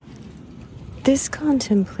This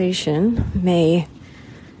contemplation may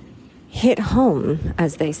hit home,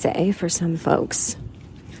 as they say, for some folks.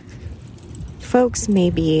 Folks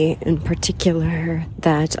maybe in particular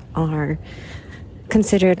that are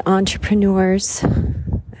considered entrepreneurs,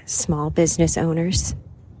 small business owners,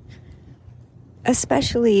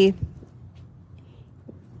 especially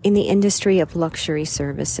in the industry of luxury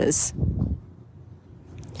services.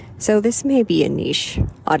 So this may be a niche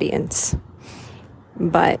audience,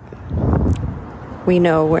 but we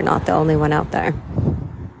know we're not the only one out there.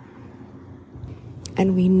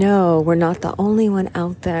 And we know we're not the only one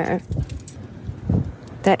out there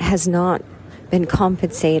that has not been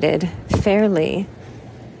compensated fairly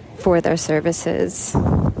for their services,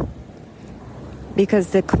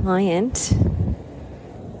 because the client,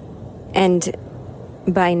 and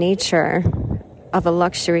by nature of a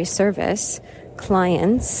luxury service,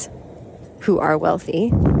 clients who are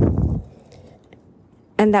wealthy,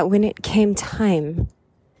 and that when it came time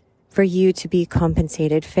for you to be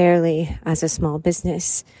compensated fairly as a small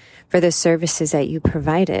business for the services that you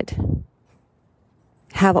provided,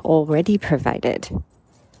 have already provided,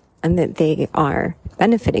 and that they are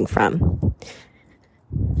benefiting from,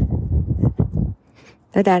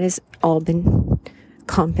 that has all been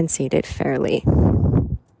compensated fairly.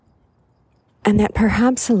 And that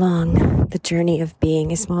perhaps along the journey of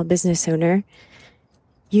being a small business owner,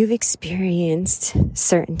 you've experienced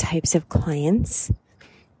certain types of clients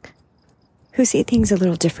who see things a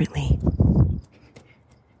little differently,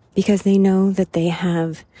 because they know that they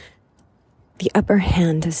have the upper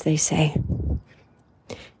hand, as they say,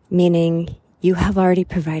 meaning you have already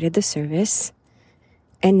provided the service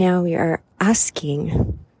and now we are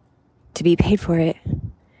asking to be paid for it.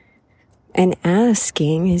 And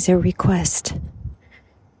asking is a request,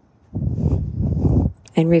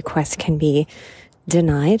 and requests can be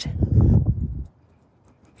denied,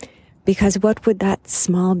 because what would that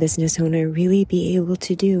small business owner really be able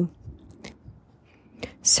to do?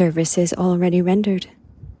 Services already rendered.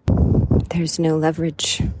 There's no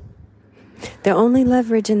leverage. The only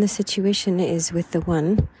leverage in the situation is with the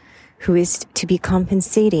one who is to be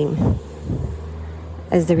compensating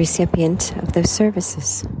as the recipient of those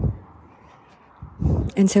services.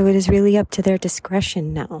 And so it is really up to their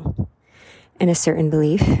discretion now, and a certain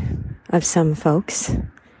belief of some folks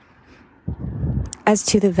as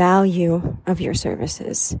to the value of your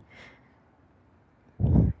services,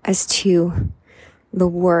 as to the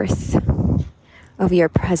worth of your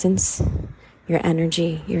presence, your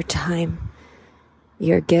energy, your time,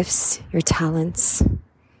 your gifts, your talents.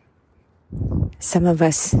 Some of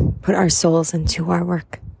us put our souls into our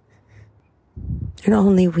work, and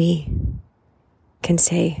only we can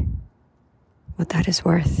say what that is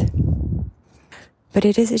worth. But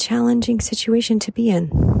it is a challenging situation to be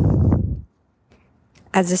in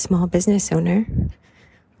as a small business owner,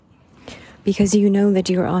 because you know that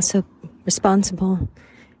you are also responsible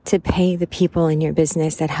to pay the people in your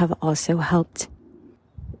business that have also helped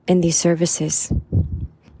in these services,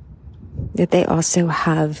 that they also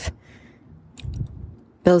have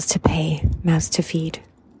bills to pay, mouths to feed,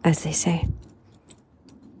 as they say.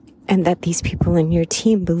 And that these people in your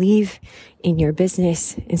team believe in your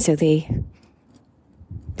business, and so they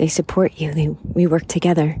support you. We work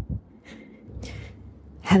together.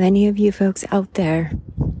 Have any of you folks out there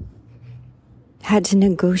had to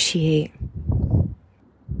negotiate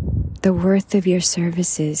the worth of your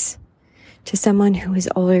services to someone who has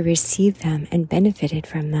already received them and benefited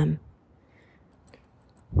from them,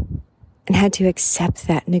 and had to accept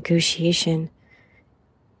that negotiation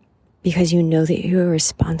because you know that you are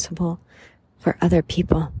responsible for other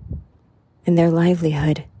people and their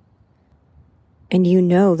livelihood, and you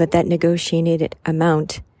know that that negotiated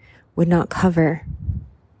amount would not cover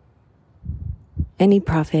any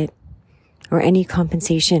profit or any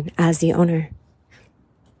compensation as the owner?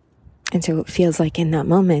 And so it feels like in that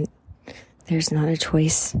moment, there's not a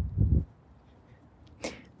choice.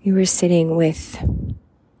 We were sitting with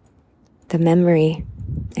the memory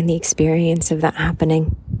and the experience of that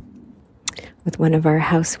happening with one of our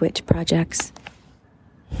house witch projects.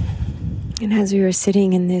 And as we were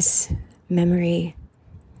sitting in this memory,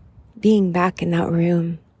 being back in that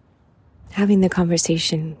room, having the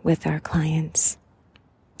conversation with our clients,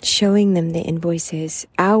 showing them the invoices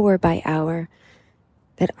hour by hour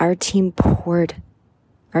that our team poured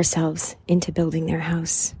ourselves into building their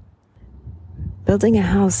house. Building a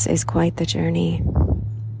house is quite the journey.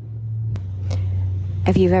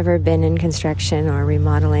 If you've ever been in construction or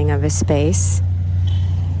remodeling of a space,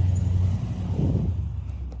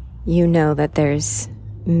 you know that there's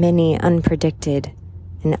many unpredicted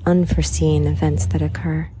and unforeseen events that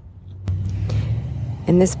occur.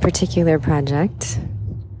 In this particular project,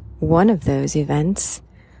 one of those events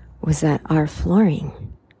was that our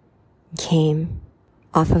flooring came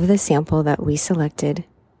off of the sample that we selected.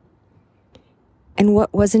 And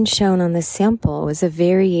what wasn't shown on the sample was a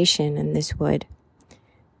variation in this wood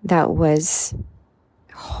that was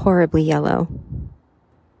horribly yellow.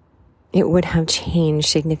 It would have changed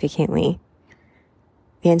significantly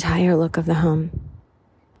the entire look of the home.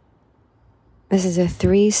 This is a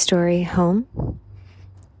 3-story home,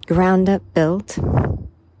 ground up built.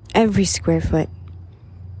 Every square foot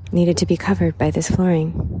needed to be covered by this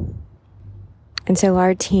flooring. And so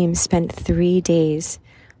our team spent 3 days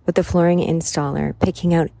with the flooring installer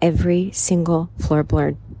picking out every single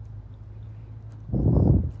floorboard.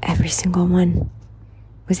 Every single one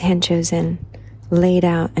was hand chosen, laid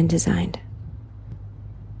out, and designed.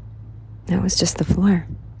 That was just the floor.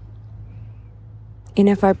 And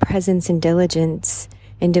if our presence and diligence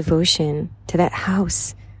and devotion to that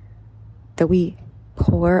house that we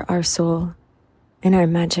pour our soul and our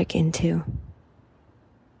magic into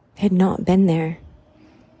had not been there,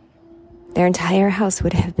 their entire house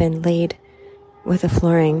would have been laid with a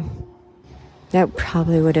flooring that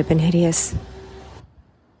probably would have been hideous.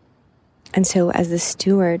 And so as the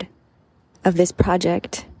steward of this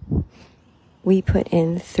project, we put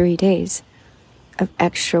in 3 days of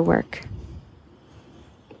extra work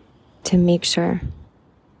to make sure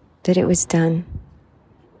that it was done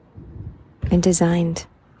and designed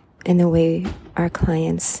in the way our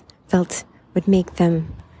clients felt would make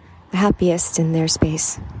them the happiest in their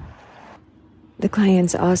space. The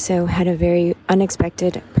clients also had a very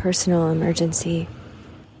unexpected personal emergency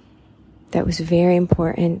that was very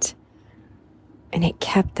important, and it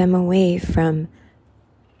kept them away from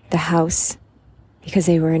the house because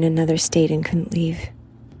they were in another state and couldn't leave.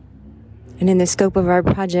 And in the scope of our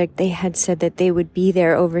project, they had said that they would be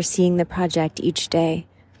there overseeing the project each day.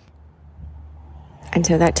 And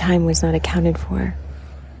so that time was not accounted for.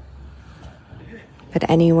 But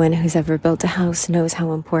anyone who's ever built a house knows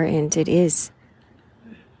how important it is.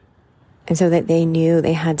 And so that they knew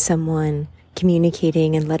they had someone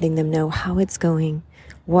communicating and letting them know how it's going,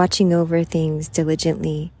 watching over things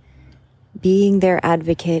diligently, being their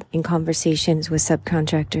advocate in conversations with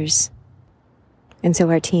subcontractors. And so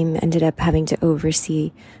our team ended up having to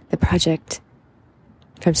oversee the project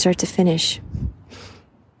from start to finish.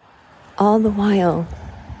 All the while,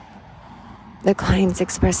 the clients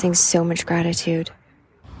expressing so much gratitude.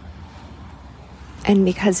 And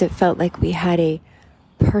because it felt like we had a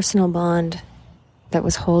personal bond that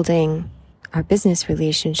was holding our business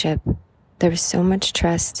relationship, there was so much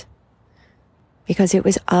trust because it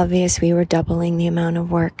was obvious we were doubling the amount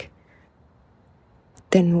of work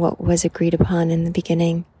than what was agreed upon in the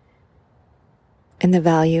beginning and the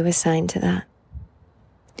value assigned to that.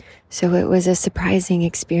 So it was a surprising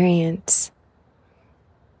experience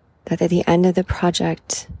that at the end of the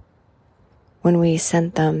project, when we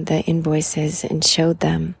sent them the invoices and showed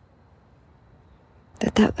them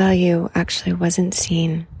that value actually wasn't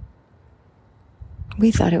seen.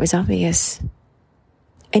 We thought it was obvious.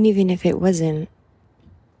 And even if it wasn't,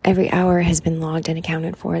 every hour has been logged and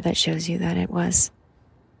accounted for that shows you that it was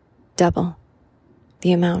double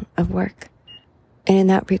the amount of work. And in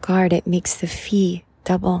that regard, it makes the fee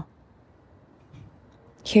double.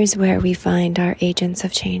 Here's where we find our agents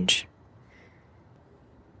of change.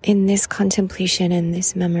 In this contemplation and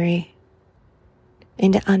this memory,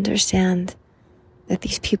 and to understand that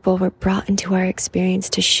these people were brought into our experience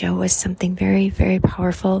to show us something very, very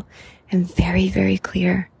powerful and very, very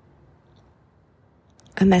clear.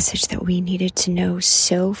 A message that we needed to know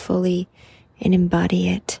so fully and embody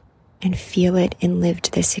it and feel it and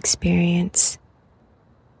lived this experience.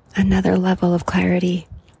 Another level of clarity,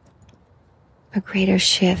 a greater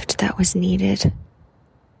shift that was needed,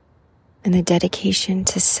 and the dedication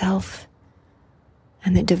to self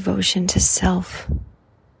and the devotion to self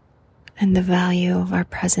and the value of our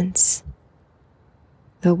presence,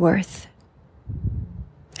 the worth.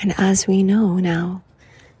 And as we know now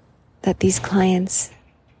that these clients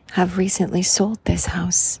have recently sold this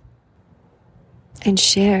house and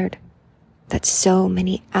shared that so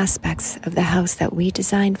many aspects of the house that we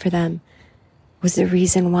designed for them was the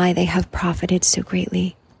reason why they have profited so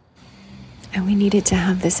greatly. And we needed to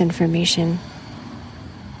have this information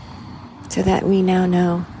so that we now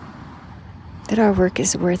know that our work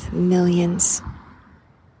is worth millions.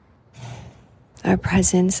 Our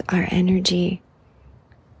presence, our energy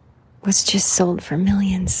was just sold for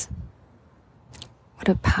millions. What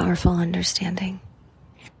a powerful understanding.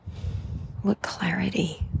 What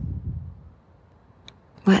clarity.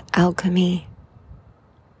 What alchemy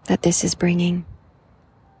that this is bringing.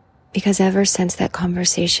 Because ever since that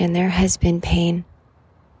conversation, there has been pain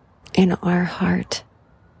in our heart.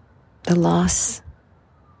 The loss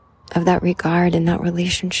of that regard and that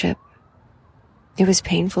relationship. It was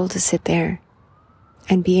painful to sit there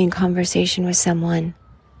and be in conversation with someone,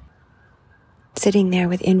 sitting there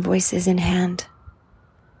with invoices in hand,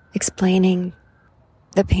 explaining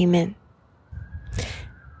the payment.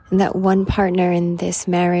 And that one partner in this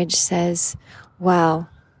marriage says, wow,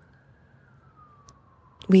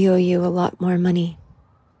 we owe you a lot more money.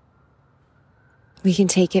 We can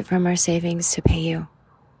take it from our savings to pay you.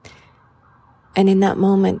 And in that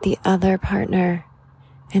moment, the other partner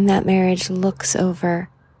in that marriage looks over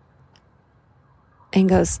and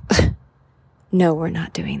goes, no, we're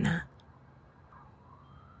not doing that.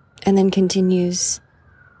 And then continues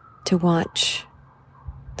to watch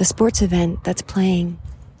the sports event that's playing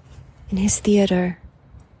in his theater,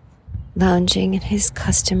 lounging in his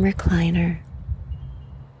custom recliner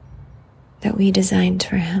that we designed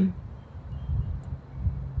for him.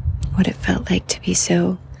 What it felt like to be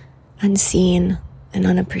so unseen and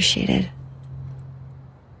unappreciated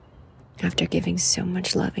after giving so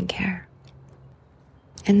much love and care.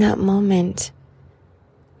 In that moment,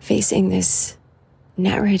 facing this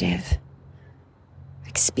narrative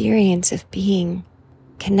experience of being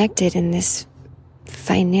connected in this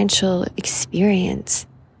financial experience,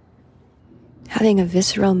 having a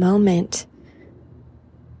visceral moment,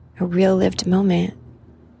 a real lived moment,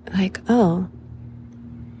 like, oh,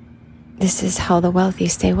 this is how the wealthy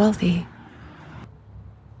stay wealthy.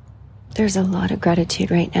 There's a lot of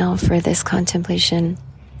gratitude right now for this contemplation,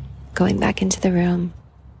 going back into the room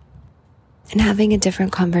and having a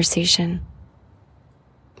different conversation,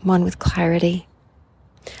 one with clarity,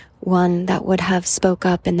 one that would have spoke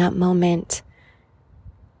up in that moment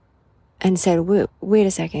and said, wait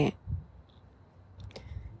a second.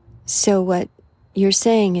 So what you're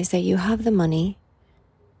saying is that you have the money,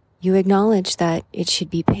 you acknowledge that it should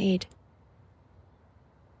be paid,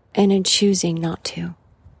 and in choosing not to.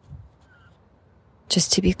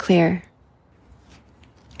 Just to be clear,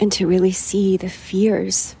 and to really see the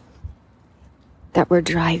fears that were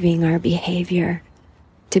driving our behavior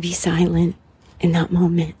to be silent in that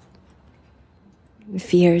moment. The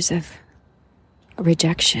fears of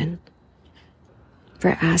rejection,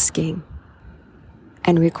 for asking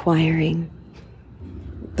and requiring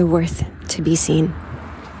the worth to be seen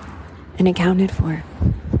and accounted for.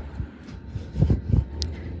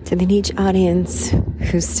 To the niche audience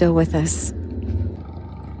who's still with us,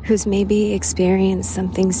 who's maybe experienced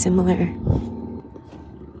something similar,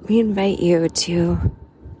 we invite you to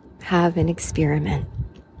have an experiment,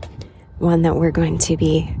 one that we're going to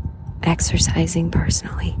be exercising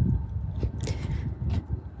personally.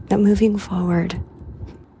 That moving forward,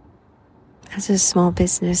 as a small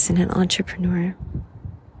business and an entrepreneur,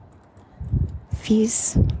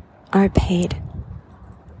 fees are paid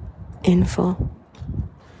in full,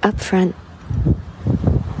 upfront.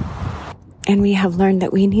 And we have learned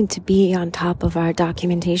that we need to be on top of our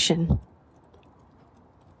documentation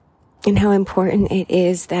and how important it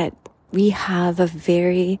is that we have a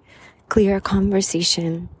very clear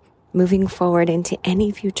conversation moving forward into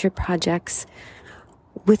any future projects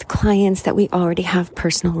with clients that we already have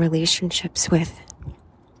personal relationships with.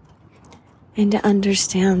 And to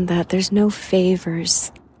understand that there's no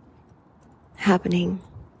favors happening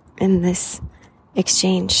in this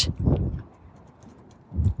exchange.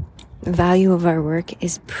 The value of our work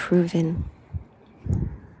is proven.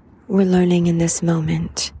 We're learning in this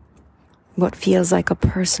moment what feels like a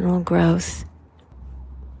personal growth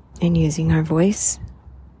in using our voice.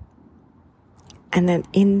 And that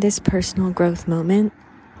in this personal growth moment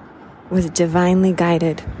was divinely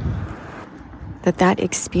guided. That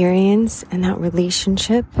experience and that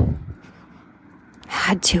relationship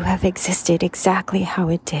had to have existed exactly how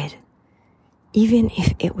it did, even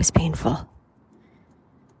if it was painful.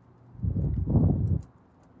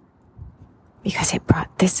 Because it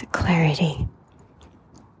brought this clarity.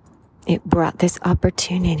 It brought this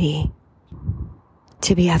opportunity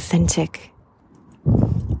to be authentic,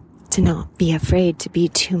 to not be afraid to be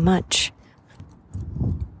too much,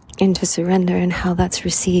 and to surrender in how that's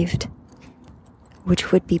received,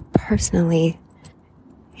 which would be personally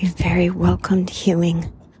a very welcomed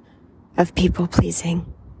healing of people pleasing.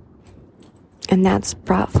 And that's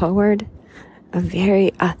brought forward a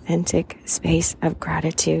very authentic space of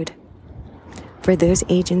gratitude for those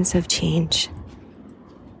agents of change,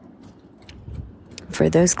 for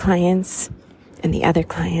those clients and the other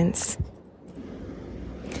clients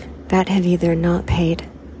that have either not paid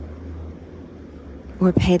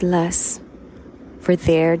or paid less for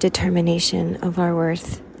their determination of our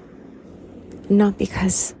worth, not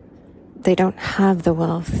because they don't have the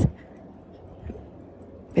wealth,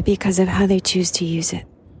 but because of how they choose to use it.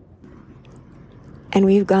 And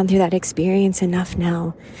we've gone through that experience enough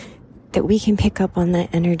now that we can pick up on that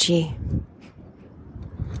energy.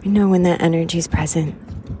 We know when that energy is present.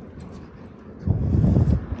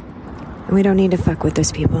 And we don't need to fuck with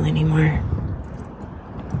those people anymore.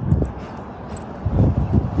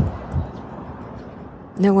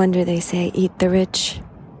 No wonder they say, eat the rich.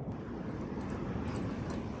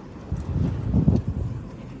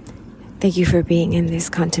 Thank you for being in this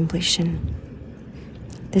contemplation.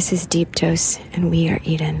 This is Deep Dose, and we are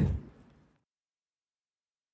Eden.